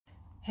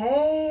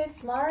Hey,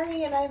 it's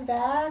Mari and I'm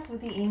back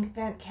with the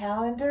Inkvent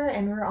Calendar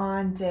and we're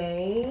on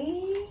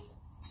day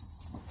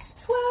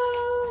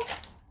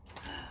 12.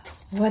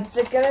 What's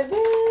it gonna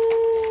be?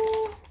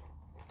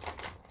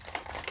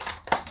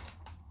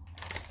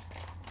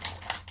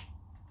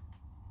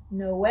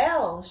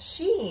 Noel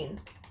Sheen.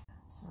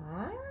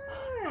 I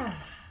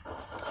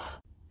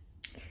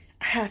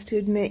have to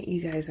admit,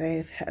 you guys, I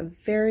have had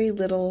very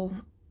little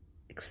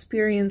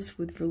experience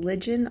with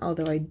religion,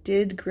 although I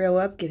did grow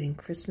up getting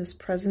Christmas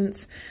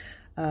presents,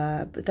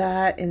 but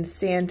that and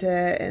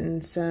Santa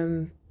and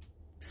some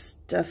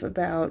stuff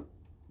about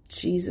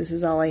Jesus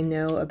is all I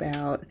know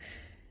about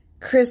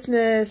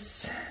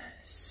Christmas.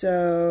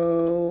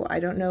 So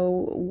I don't know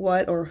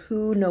what or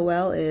who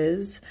Noel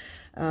is,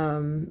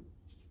 but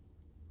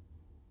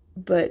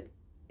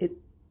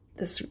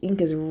this ink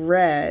is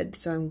red,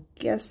 so I'm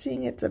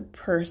guessing it's a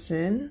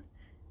person.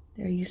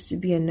 There used to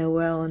be a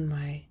Noel in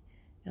my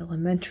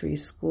elementary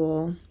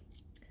school.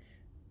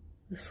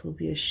 This will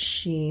be a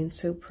Sheen,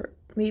 so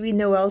maybe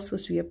Noel's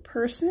supposed to be a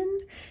person,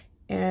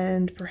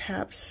 and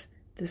perhaps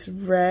this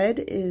red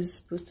is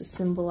supposed to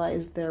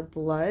symbolize their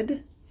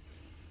blood.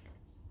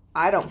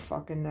 I don't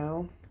fucking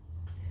know.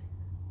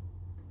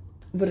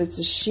 But it's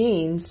a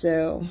Sheen,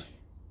 so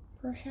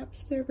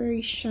perhaps they're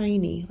very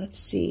shiny. Let's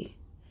see.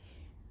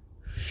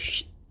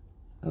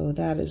 Oh,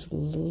 that is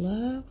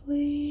lovely.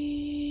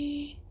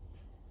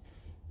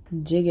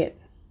 Dig it.